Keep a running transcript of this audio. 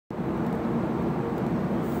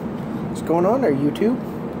going on there,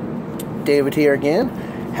 YouTube? David here again.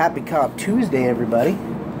 Happy Cobb Tuesday, everybody.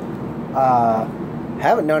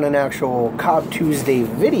 Haven't done an actual Cobb Tuesday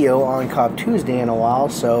video on Cobb Tuesday in a while,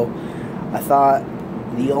 so I thought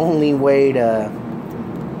the only way to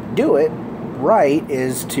do it right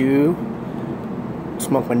is to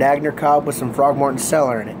smoke my Dagner Cobb with some Frogmorton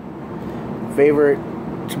Cellar in it. Favorite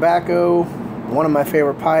tobacco, one of my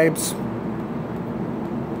favorite pipes.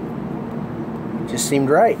 Just seemed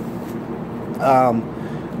right.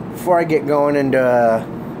 Before I get going into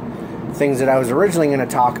things that I was originally going to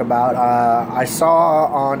talk about, I saw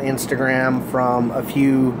on Instagram from a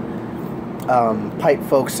few pipe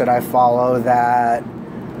folks that I follow that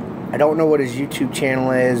I don't know what his YouTube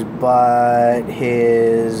channel is, but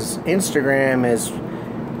his Instagram is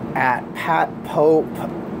at Patpote,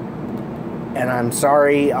 and I'm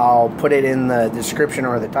sorry, I'll put it in the description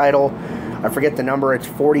or the title. I forget the number, it's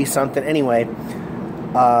 40 something. Anyway,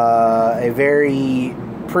 a very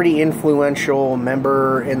pretty influential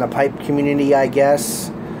member in the pipe community, I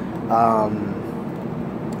guess,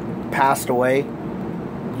 passed away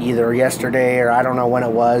either yesterday or I don't know when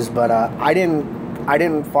it was, but I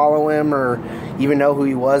didn't follow him or even know who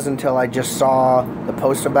he was until I just saw the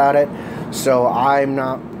post about it. So I'm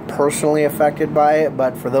not personally affected by it,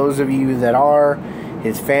 but for those of you that are,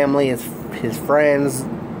 his family, his friends,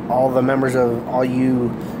 all the members of all you,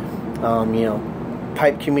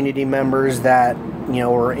 pipe community members that,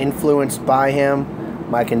 were influenced by him,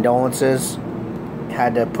 my condolences.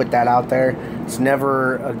 Had to put that out there. It's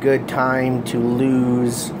never a good time to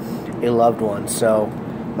lose a loved one, so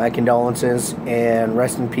my condolences and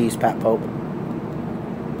rest in peace, Pat Pope.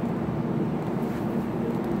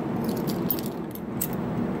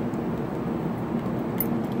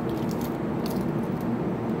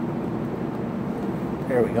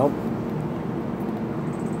 There we go.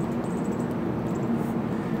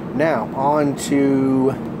 Now, on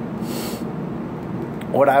to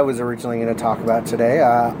what I was originally going to talk about today.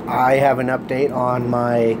 I have an update on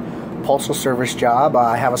my postal service job.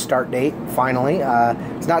 I have a start date, finally.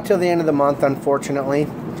 It's not till the end of the month, unfortunately.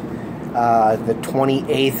 The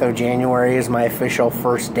 28th of January is my official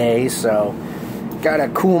first day, so gotta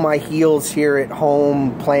cool my heels here at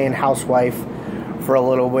home playing housewife for a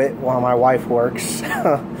little bit while my wife works.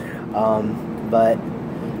 But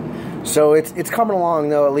so it's coming along,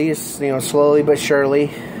 though, at least, slowly but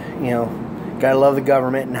surely. Gotta love the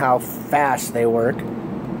government and how fast they work.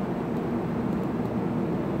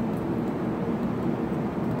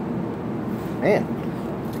 Man,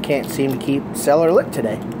 can't seem to keep cellar lit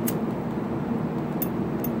today.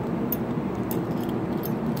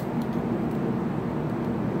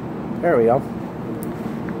 There we go.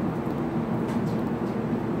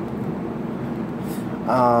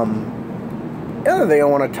 The other thing I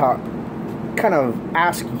want to kind of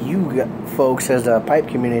ask you folks as a pipe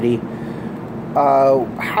community,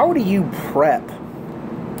 how do you prep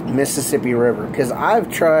Mississippi River? Because I've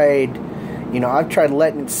tried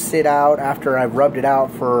letting it sit out after I've rubbed it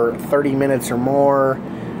out for 30 minutes or more.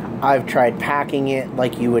 I've tried packing it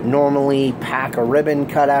like you would normally pack a ribbon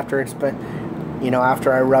cut after it's been,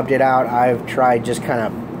 after I rubbed it out. I've tried just kind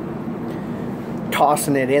of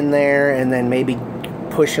tossing it in there and then maybe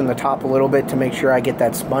pushing the top a little bit to make sure I get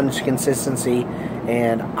that sponge consistency,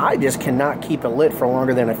 and I just cannot keep it lit for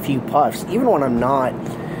longer than a few puffs, even when I'm not,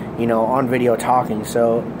 on video talking.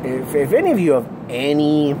 So if any of you have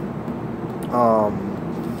any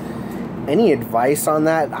advice on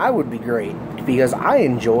that, I would be great, because I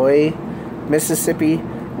enjoy Mississippi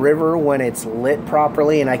River when it's lit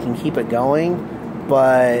properly and I can keep it going,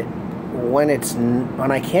 but when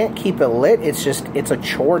I can't keep it lit, it's a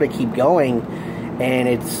chore to keep going, and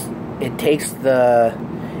it takes the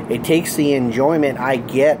enjoyment I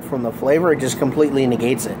get from the flavor. It just completely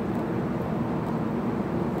negates it.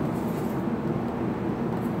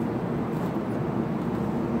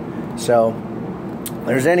 So, if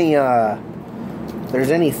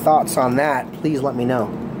there's any thoughts on that, please let me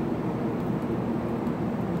know.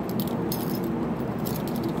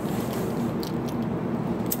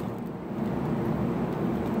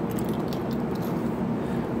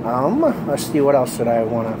 Let's see, what else did I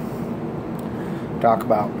want to talk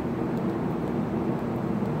about?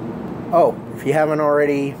 Oh, if you haven't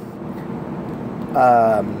already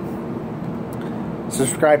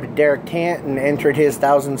subscribed to Derek Tant and entered his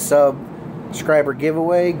 1,000 subscriber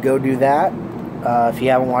giveaway, go do that. If you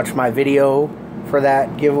haven't watched my video for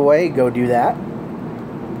that giveaway, go do that.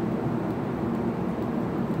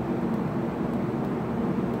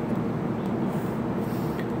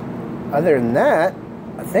 Other than that,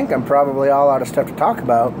 I think I'm probably all out of stuff to talk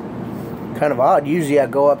about. Kind of odd. Usually I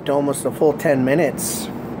go up to almost a full 10 minutes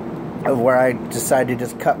of where I decided to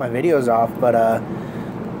just cut my videos off, but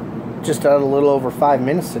just a little over 5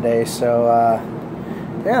 minutes today. So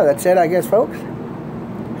yeah, that's it, I guess, folks.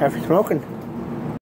 Happy smoking.